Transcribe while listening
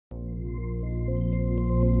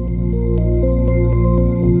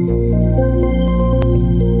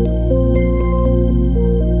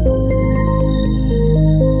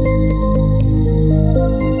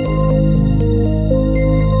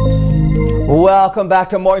Welcome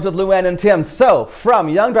back to Mornings with Luann and Tim. So, from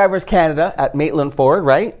Young Drivers Canada at Maitland Ford,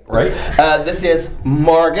 right? Right. This is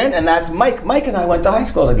Morgan, and that's Mike. Mike and I went to high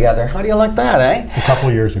school together. How do you like that, eh? A couple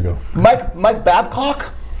of years ago. Mike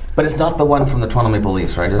Babcock? But it's not the one from the Toronto Maple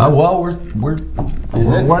Leafs, right? Is it? Well, we're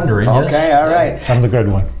wondering. Okay, yes. all right. I'm the good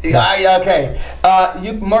one. Yeah, okay.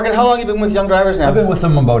 Morgan, how long have you been with Young Drivers now? I've been with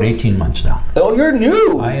them about 18 months now. Oh, you're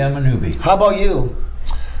new. I am a newbie. How about you?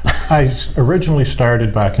 I originally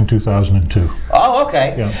started back in 2002. Oh,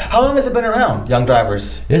 okay. Yeah. How long has it been around, Young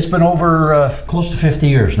Drivers? It's been over close to 50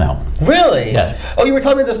 years now. Really? Yeah. Oh, you were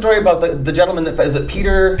telling me the story about the gentleman that, is it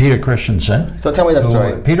Peter? Peter Christensen. So tell me that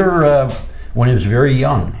story. Peter, when he was very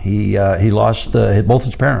young, he lost both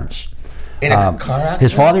his parents. In a car accident?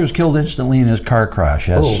 His father was killed instantly in his car crash,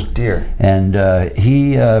 yes. Oh, dear. And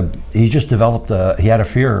he just developed, he had a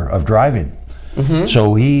fear of driving. Mm-hmm.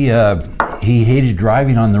 So he hated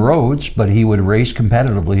driving on the roads, but he would race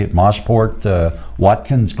competitively at Mossport,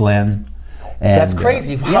 Watkins Glen. And, that's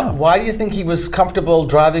crazy. Why do you think he was comfortable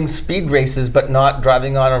driving speed races but not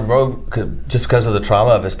driving on a road just because of the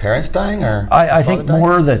trauma of his parents dying? Or I think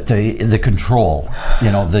more that the control,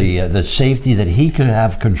 the safety, that he could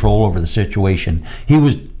have control over the situation. He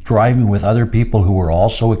was driving with other people who were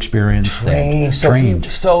also experienced and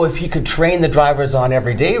trained. So if he could train the drivers on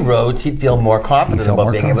everyday roads, he'd feel more confident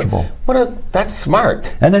about being able. That's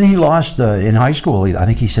smart. And then he lost in high school. I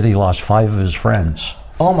think he said he lost 5 of his friends.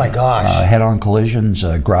 Oh my gosh! Head-on collisions,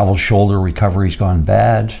 gravel shoulder recovery's gone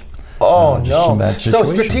bad. Oh no! Some bad So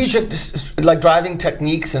situations. strategic, like driving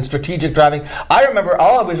techniques and strategic driving. I'll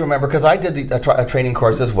always remember because I did a training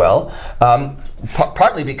course as well.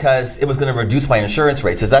 Partly because it was going to reduce my insurance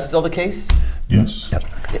rates. Is that still the case? Yes. Yep.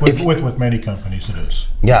 With many companies, it is.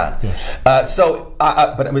 Yeah. Yes.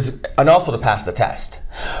 But it was, and also to pass the test.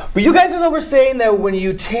 But you guys were saying that when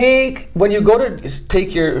you go to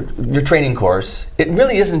take your training course, it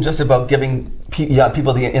really isn't just about giving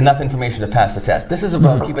people enough information to pass the test. This is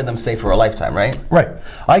about keeping them safe for a lifetime, right? Right.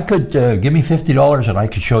 I could give me $50 and I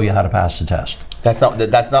could show you how to pass the test. That's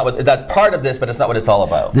part of this, but it's not what it's all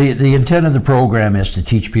about. The intent of the program is to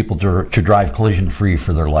teach people to drive collision free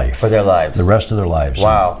for their life. For their lives. The rest of their lives.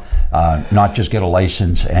 Wow. And, not just get a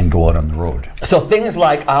license and go out on the road. So things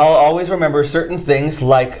like, I'll always remember certain things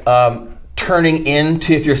like turning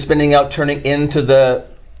into, if you're spinning out, turning into a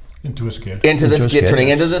skid. Turning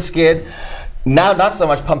into the skid. Now, not so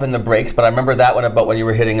much pumping the brakes, but I remember that one about when you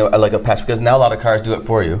were hitting like a patch, because now a lot of cars do it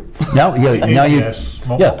for you.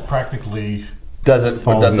 Practically does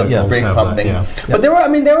the brake pumping. But there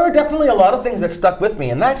were definitely a lot of things that stuck with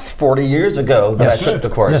me, and that's 40 years ago that I took the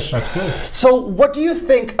course. Yes, that's good. So what do you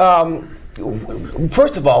think,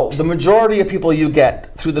 first of all, the majority of people you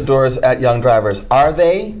get through the doors at Young Drivers, are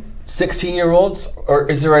they 16-year-olds, or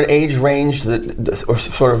is there an age range that, or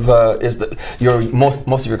sort of, is that most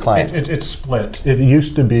of your clients? It's split. It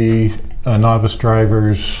used to be novice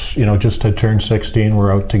drivers, just had turned 16,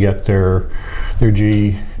 were out to get their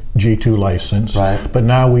G2 license. Right. But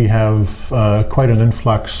now we have quite an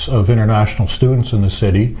influx of international students in the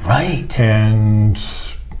city. Right. And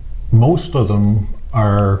most of them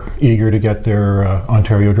are eager to get their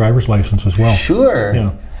Ontario driver's license as well. Sure.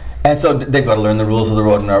 Yeah. And so they've got to learn the rules of the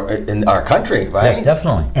road in our country, right? Yeah,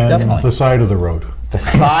 definitely. And the side of the road. The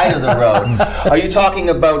side of the road. Are you talking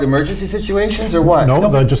about emergency situations or what?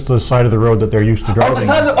 No, just the side of the road that they're used to driving. Oh, the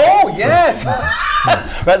side of the, yes!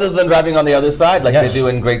 Rather than driving on the other side like they do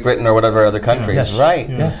in Great Britain or whatever other countries, right?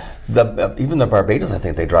 Yeah. Even the Barbados, I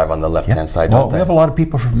think they drive on the left-hand side, don't they? We have a lot of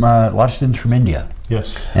people from, a lot of students from India.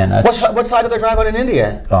 Yes. And what side do they drive on in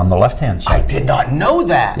India? On the left-hand side. I did not know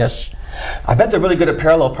that. Yes. I bet they're really good at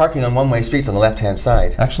parallel parking on one-way streets on the left-hand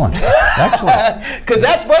side. Excellent. Excellent. Because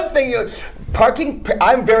that's one thing parking.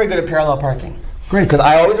 I'm very good at parallel parking. Great. Because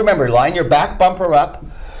I always remember line your back bumper up,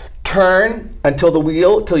 turn until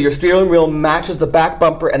your steering wheel matches the back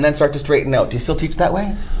bumper, and then start to straighten out. Do you still teach that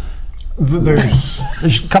way? There's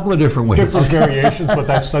a couple of different ways. Different variations, but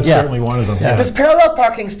that's certainly one of them. Yeah. Does parallel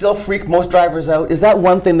parking still freak most drivers out? Is that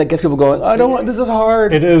one thing that gets people going, I don't want, this is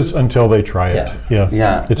hard? It is until they try it.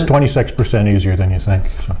 Yeah. It's 26% easier than you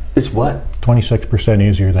think. So. It's what? 26%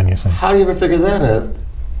 easier than you think. How do you ever figure that out?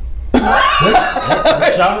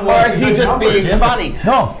 Or is he just being funny?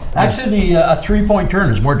 No, actually a 3-point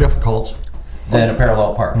turn is more difficult than a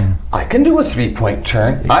parallel park. I can do a 3-point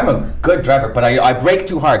turn. I'm a good driver, but I brake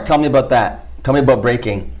too hard. Tell me about that. Tell me about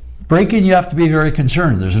braking. Braking, you have to be very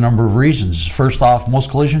concerned. There's a number of reasons. First off, most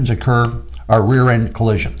collisions occur are rear end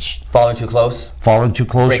collisions. Following too close? Following too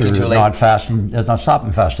close, Braking or too late. not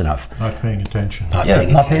stopping fast enough. Not paying attention. Not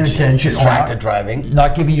paying attention. Distracted driving.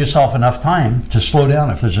 Not giving yourself enough time to slow down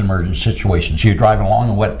if there's an emergency situation. So you're driving along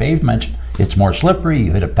a wet pavement, it's more slippery,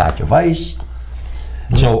 you hit a patch of ice.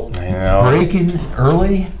 So braking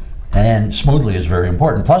early and smoothly is very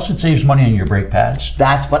important. Plus it saves money on your brake pads.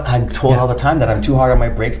 That's what I'm told all the time, that I'm too hard on my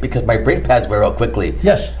brakes because my brake pads wear out quickly.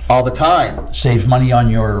 Yes. All the time. Saves money on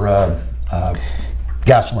your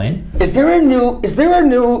gasoline. Is there a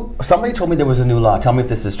new, somebody told me there was a new law, tell me if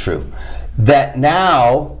this is true, that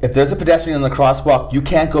now, if there's a pedestrian in the crosswalk, you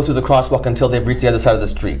can't go through the crosswalk until they've reached the other side of the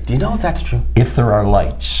street. Do you know if that's true? If there are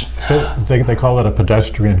lights. They call it a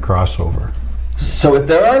pedestrian crossover. So if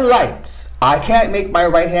there are lights, I can't make my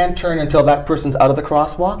right-hand turn until that person's out of the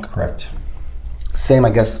crosswalk? Correct. Same, I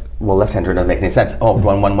guess, well, left-hand turn doesn't make any sense. Oh,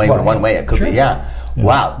 run one way, Well, one way, it could sure. be, yeah.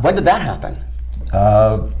 Wow, when did that happen?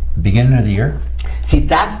 Beginning of the year. See,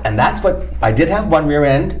 that's what, I did have one rear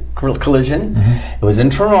end collision. It was in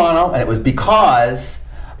Toronto, and it was because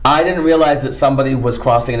I didn't realize that somebody was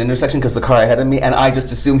crossing an intersection because the car ahead of me, and I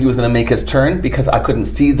just assumed he was going to make his turn because I couldn't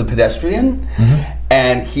see the pedestrian.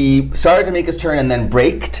 And he started to make his turn and then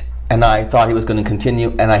braked, and I thought he was going to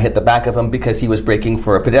continue, and I hit the back of him because he was braking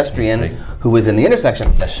for a pedestrian who was in the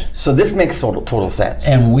intersection. Yes. So this makes total sense.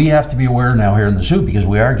 And we have to be aware now here in the zoo because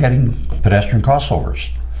we are getting pedestrian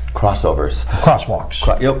crossovers.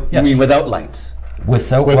 Crosswalks. You Yes. mean without lights? Well,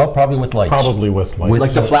 probably with lights. Probably with lights.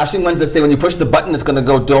 Like the flashing ones that say when you push the button, it's going to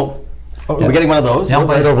go, don't. Are we getting one of those? Down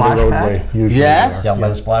by Right the over the splash roadway, pad? usually. Yes. Down by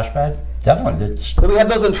the splash pad? Definitely. We have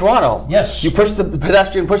those in Toronto. Yes. You push the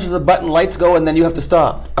pedestrian, pushes the button, lights go, and then you have to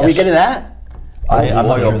stop. Are we Yes. getting that? I'm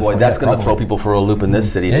not sure Oh boy, if- that's yeah, going to throw probably. people for a loop in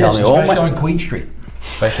this city. It Tell is, me, oh especially my. on Queen Street.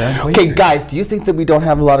 Okay, guys, do you think that we don't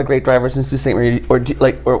have a lot of great drivers in Sault Ste. Marie,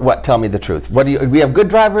 or what? Tell me the truth. Do we have good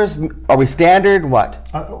drivers? Are we standard? What?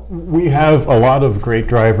 We have a lot of great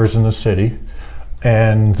drivers in the city,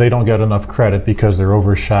 and they don't get enough credit because they're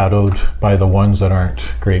overshadowed by the ones that aren't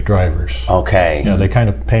great drivers. Okay. Yeah, they kind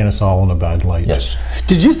of paint us all in a bad light. Yes.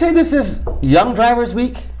 Did you say this is Young Drivers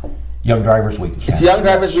Week? Young Drivers Week. It's Young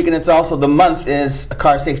Drivers Week, and it's also the month is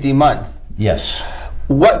Car Safety Month. Yes.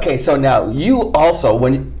 Okay, so now you also,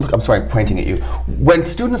 look, I'm sorry, pointing at you. When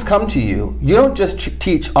students come to you, you don't just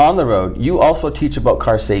teach on the road, you also teach about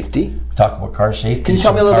car safety. Talk about car safety. Can you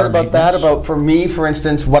tell me a little some bit about car that? maintenance. About, for me, for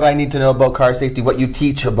instance, what I need to know about car safety, what you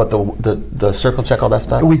teach about the circle check, all that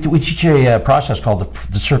stuff? We teach a process called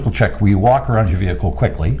the circle check, where you walk around your vehicle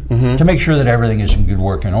quickly to make sure that everything is in good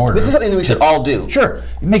working order. This is something that we should all do. Sure.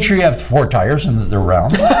 Make sure you have 4 tires and that they're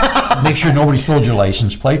round. Make sure nobody stole your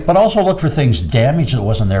license plate, but also look for things damaged that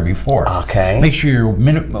wasn't there before. Okay. Make sure your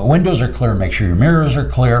windows are clear. Make sure your mirrors are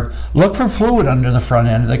clear. Look for fluid under the front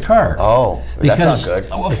end of the car. Oh, that's not good.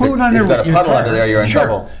 Fluid If under you've got a your puddle car, under there, you're in sure.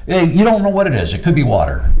 trouble. You don't know what it is. It could be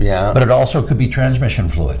water. Yeah. But it also could be transmission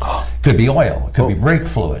fluid. Could be oil. It could be brake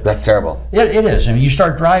fluid. That's terrible. It is. I mean, you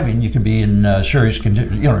start driving, you could be in serious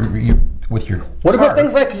condition. With your What car. about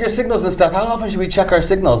things like your signals and stuff? How often should we check our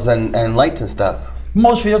signals and lights and stuff?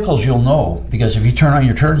 Most vehicles you'll know, because if you turn on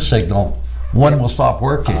your turn signal, one will stop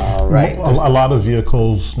working. All right. A lot of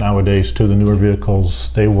vehicles nowadays, too, the newer vehicles,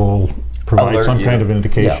 they will provide Alert some you. kind of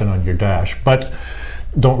indication on your dash. But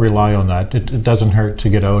don't rely on that. It doesn't hurt to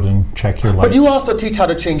get out and check your lights. But you also teach how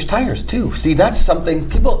to change tires too. See, that's something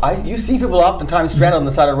you see people oftentimes stranded on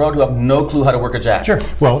the side of the road who have no clue how to work a jack. Sure.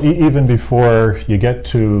 Well, even before you get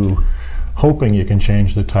to hoping you can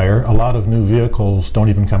change the tire, a lot of new vehicles don't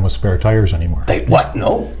even come with spare tires anymore. They what?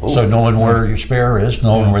 No. Oh. So knowing where your spare is,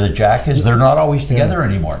 knowing where the jack is, they're not always together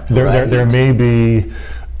anymore. There may be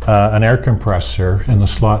an air compressor in the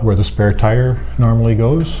slot where the spare tire normally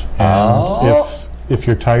goes. And if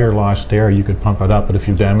your tire lost air, you could pump it up, but if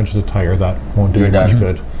you damage the tire, that won't do you much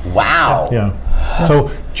good. Wow. Yeah. So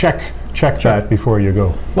check that before you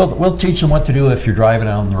go. We'll teach them what to do if you're driving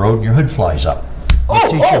down the road and your hood flies up. We'll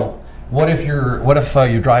teach them, what if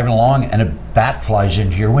you're driving along and a bat flies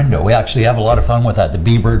into your window? We actually have a lot of fun with that, the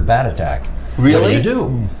B-bird bat attack. Really? What do you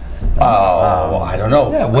do? Well, I don't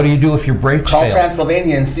know. Yeah, what do you do if your brakes Call fail?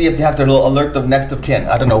 Transylvania and see if you have to alert the next of kin.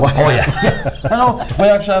 I don't know what. Oh yeah. No, we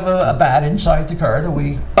actually have a bat inside the car that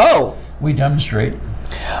we demonstrate.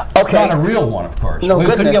 Okay. Not a real one, of course. No, we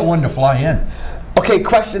couldn't goodness. get one to fly in. Okay,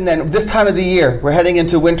 question then. This time of the year, we're heading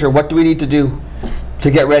into winter. What do we need to do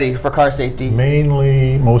to get ready for car safety?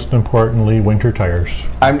 Mainly, most importantly, winter tires.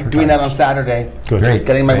 I'm doing that on Saturday. Good. Great.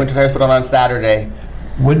 Getting my winter tires put on Saturday.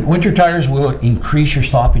 Winter tires will increase your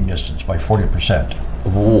stopping distance by 40%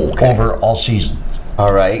 over all seasons.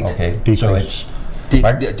 All right. Okay. Decrease. So it's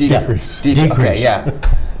Decrease. Decrease. Okay, yeah.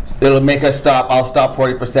 It'll make us stop. I'll stop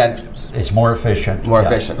 40%. It's more efficient. More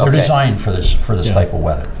efficient. They're Okay. designed for this type of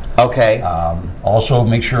weather. Okay. Also,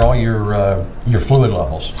 make sure all your fluid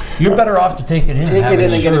levels. You're better off to take it in. Take it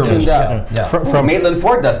in and get it tuned up. Yeah. From Maitland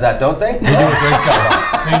Ford does that, don't they? They do a great job.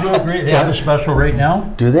 They do a great. They have a special right now.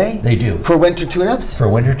 Do they? They do For winter tune-ups? for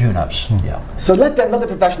winter tune-ups. Yeah. So let the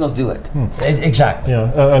professionals do it. Exactly.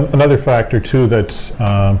 Yeah, another factor too that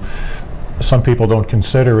some people don't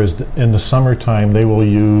consider is that in the summertime they will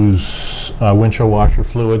use windshield washer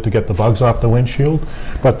fluid to get the bugs off the windshield,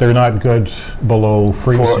 but they're not good below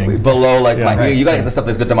freezing. Below, like, Yeah. you got to get the stuff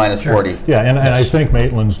that's good to minus 40. Yeah, and I think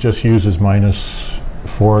Maitland's just uses minus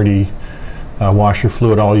 40 washer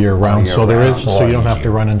fluid all year round, year so there round. is, so you don't have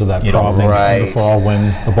to run into that You don't problem think- Right. in the fall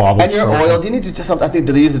when the bottles. And your oil, do you need to just something? I think,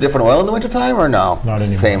 do they use a different oil in the wintertime or no? Not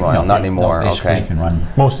anymore. Same oil, not anymore. No, basically Okay. you can run.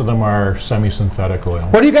 Most of them are semi-synthetic oil.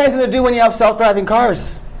 What are you guys going to do when you have self-driving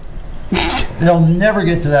cars? They'll never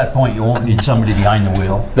get to that point. You won't need somebody behind the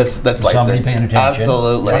wheel. That's Somebody licensed. paying attention.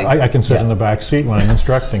 Absolutely. I can sit Yeah. in the back seat when I'm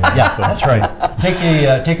instructing them. Yeah, so. that's right.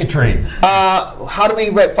 Take a train. How do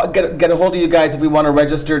we get a hold of you guys if we want to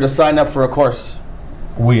register to sign up for a course?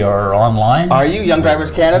 We are online. Are you Young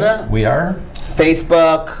Drivers Canada? We are.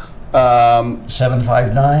 Facebook.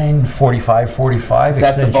 759-4545.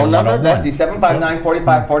 That's the phone number. That's the 759.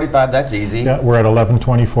 759-4545. That's easy. Yeah, we're at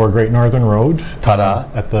 1124 Great Northern Road. Ta-da.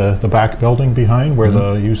 At the back building behind where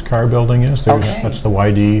the used car building is. Okay. That's the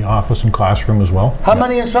YD office and classroom as well. How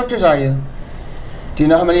many instructors are you? Do you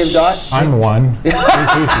know how many you've got? I'm one. He's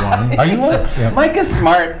one. Are you one? Mike is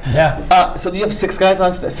smart. Yeah. So you have 6 guys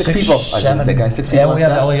on six people. I shouldn't say guys. 6 people Yeah, on we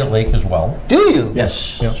have staff. Elliott Lake as well. Do you?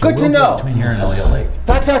 Yes. Yeah. So Good to we're know. Between here and Elliott Lake.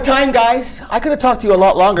 That's our time, guys. I could have talked to you a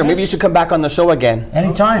lot longer. Maybe you should come back on the show again.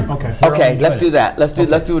 Anytime. Okay. Okay, let's do that. Let's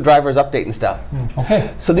do a driver's update and stuff. Okay.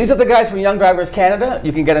 So these are the guys from Young Drivers Canada.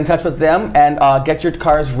 You can get in touch with them and get your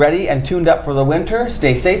cars ready and tuned up for the winter.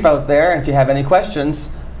 Stay safe out there, and if you have any questions,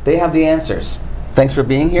 they have the answers. Thanks for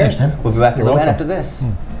being here. Thanks, Tim. We'll be back with You're the man welcome. after this.